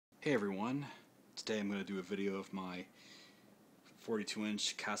Hey everyone, today I'm going to do a video of my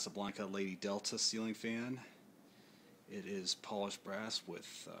 42-inch Casablanca Lady Delta ceiling fan. It is polished brass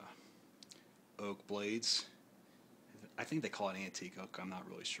with oak blades. I think they call it antique oak, I'm not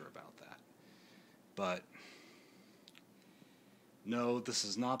really sure about that. But no, this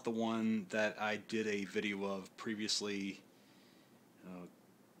is not the one that I did a video of previously.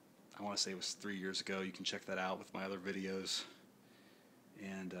 I want to say it was 3 years ago. You can check that out with my other videos.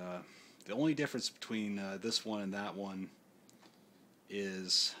 And the only difference between this one and that one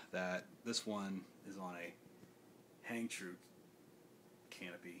is that this one is on a hang-true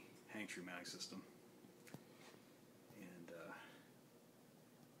canopy, hang-true mounting system. And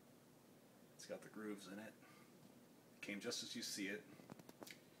it's got the grooves in it. Came just as you see it.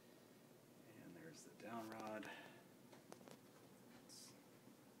 And there's the down rod.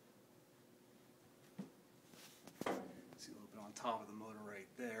 See a little bit on top of the motor right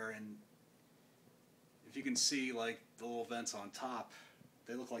there, and if you can see, like, the little vents on top,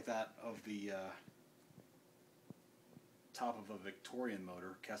 they look like that of the top of a Victorian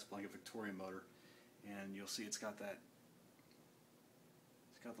motor, Casablanca Victorian motor, and you'll see it's got those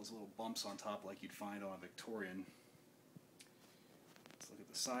little bumps on top like you'd find on a Victorian. Let's look at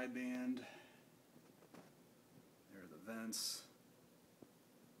the sideband. There are the vents.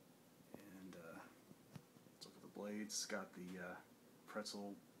 Blades. It's got the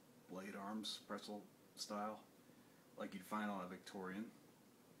pretzel blade arms, pretzel style, like you'd find on a Victorian.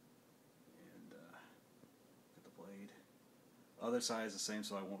 And get the blade. Other side is the same,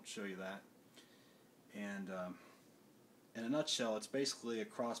 so I won't show you that. And in a nutshell, it's basically a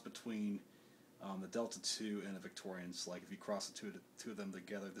cross between the Delta 2 and the Victorians. Like if you cross the two of them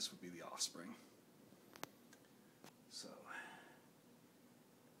together, this would be the offspring. So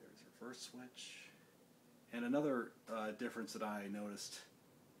there's your first switch. And another difference that I noticed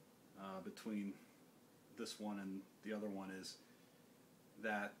between this one and the other one is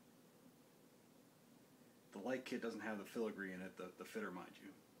that the light kit doesn't have the filigree in it, the fitter, mind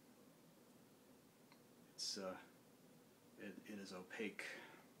you. It is opaque.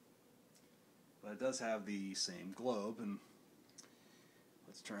 But it does have the same globe, and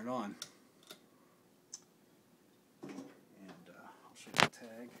let's turn it on. And I'll show you the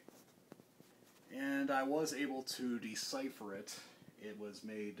tag. And I was able to decipher it. It was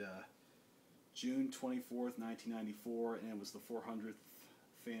made June 24th, 1994, and it was the 400th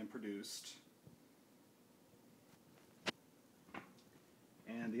fan produced.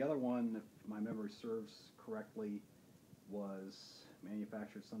 And the other one, if my memory serves correctly, was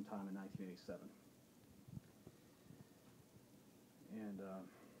manufactured sometime in 1987. And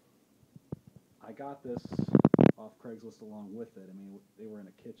I got this off Craigslist along with it. I mean, they were in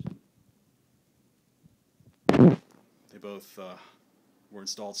a kitchen. They both were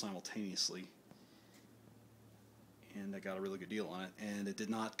installed simultaneously, and I got a really good deal on it. And it did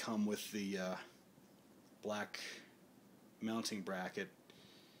not come with the black mounting bracket,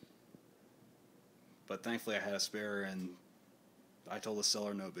 but thankfully I had a spare, and I told the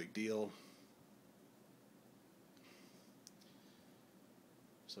seller no big deal.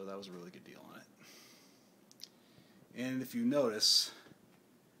 So that was a really good deal on it. And if you notice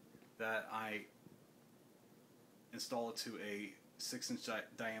that I install it to a 6-inch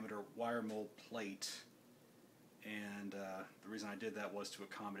diameter wire mold plate, and the reason I did that was to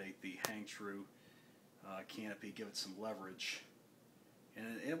accommodate the hang-true canopy, give it some leverage,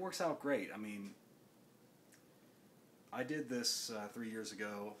 and it works out great. I mean, I did this 3 years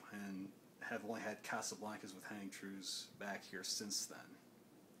ago and have only had Casablancas with hang-trues back here since then.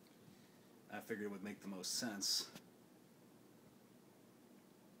 I figured it would make the most sense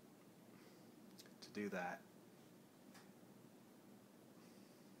to do that.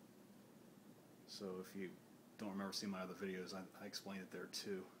 So if you don't remember seeing my other videos, I explained it there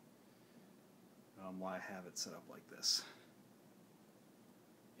too, why I have it set up like this.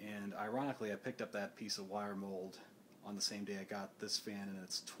 And ironically, I picked up that piece of wire mold on the same day I got this fan and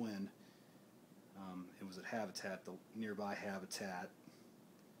its twin. It was at Habitat, the nearby Habitat,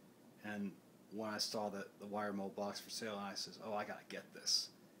 and when I saw the wire mold box for sale, I says, oh, I gotta get this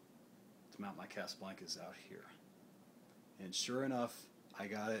to mount my Casablancas out here. And sure enough, I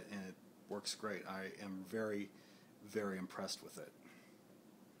got it, and it works great. I am very, very impressed with it.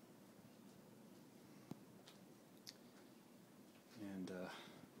 And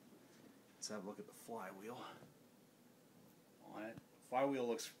let's have a look at the flywheel on it. Flywheel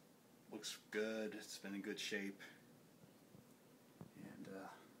looks good. It's been in good shape. And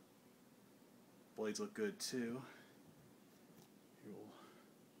blades look good too. Here, we'll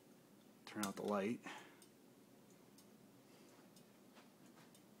turn out the light.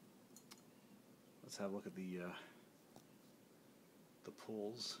 let's have a look at the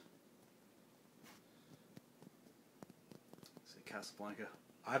pulls. See, Casablanca.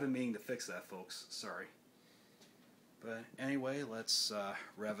 I've been meaning to fix that, folks. Sorry. But anyway, let's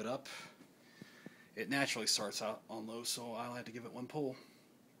rev it up. It naturally starts out on low, so I'll have to give it one pull.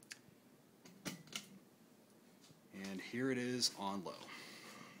 And here it is on low.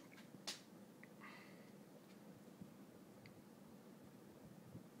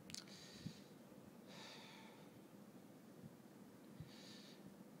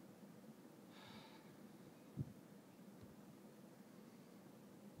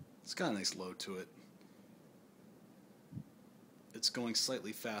 It's got a nice load to it. It's going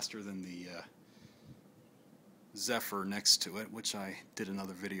slightly faster than the Zephyr next to it, which I did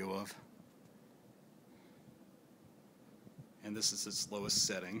another video of. And this is its lowest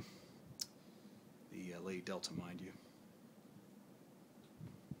setting, the Lady Delta, mind you.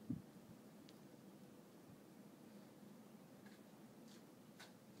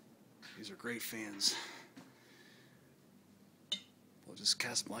 These are great fans. Well, just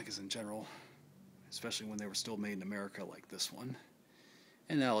Casablancas in general, especially when they were still made in America like this one.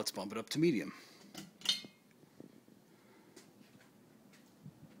 And now let's bump it up to medium.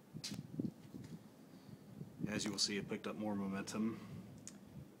 As you will see, it picked up more momentum.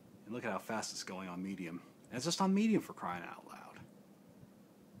 And look at how fast it's going on medium. And it's just on medium, for crying out loud.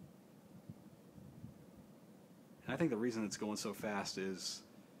 And I think the reason it's going so fast is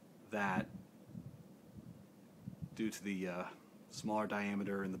that due to the smaller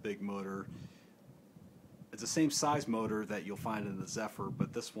diameter and the big motor. It's the same size motor that you'll find in the Zephyr,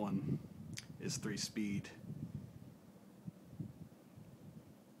 but this one is 3-speed,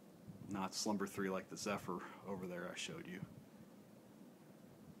 not Slumber 3 like the Zephyr over there I showed you.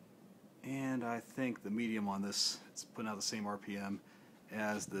 And I think the medium on this, it's putting out the same RPM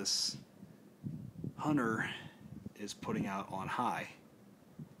as this Hunter is putting out on high.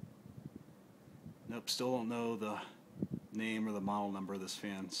 Nope, still don't know the name or the model number of this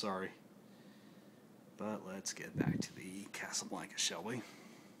fan, sorry. But let's get back to the Casablanca, shall we?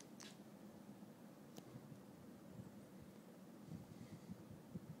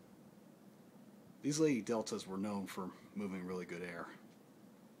 These Lady Deltas were known for moving really good air.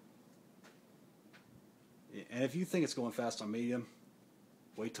 And if you think it's going fast on medium,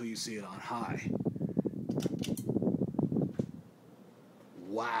 wait till you see it on high.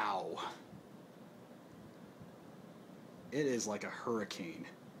 Wow. It is like a hurricane.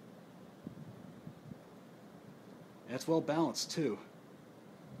 And it's well balanced too.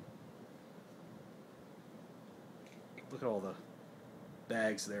 Look at all the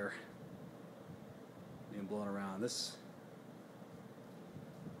bags there being blown around. It's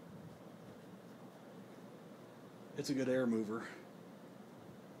a good air mover.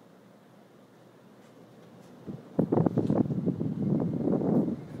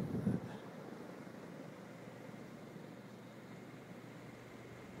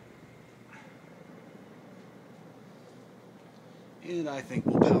 And I think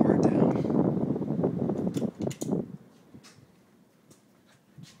we'll power it down.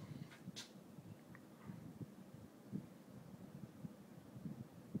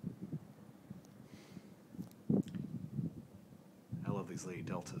 I love these Lady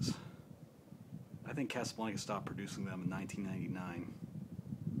Deltas. I think Casablanca stopped producing them in 1999.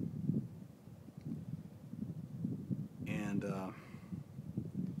 And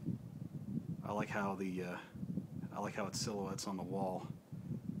I like how its silhouette's on the wall.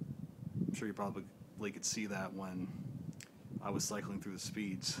 I'm sure you probably could see that when I was cycling through the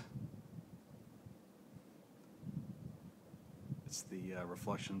speeds. It's the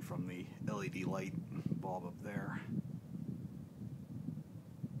reflection from the LED light bulb up there.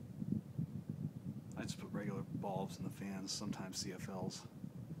 I just put regular bulbs in the fans, sometimes CFLs,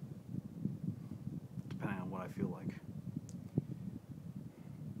 depending on what I feel like.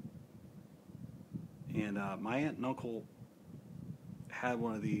 And my aunt and uncle had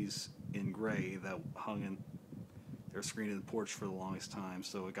one of these in gray that hung in their screen in the porch for the longest time,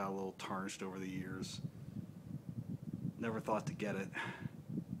 so it got a little tarnished over the years. Never thought to get it.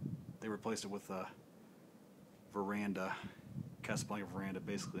 They replaced it with a veranda, Casablanca veranda,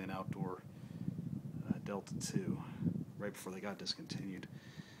 basically an outdoor Delta 2, right before they got discontinued.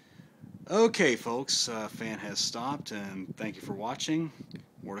 Okay, folks, fan has stopped, and thank you for watching.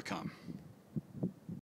 More to come.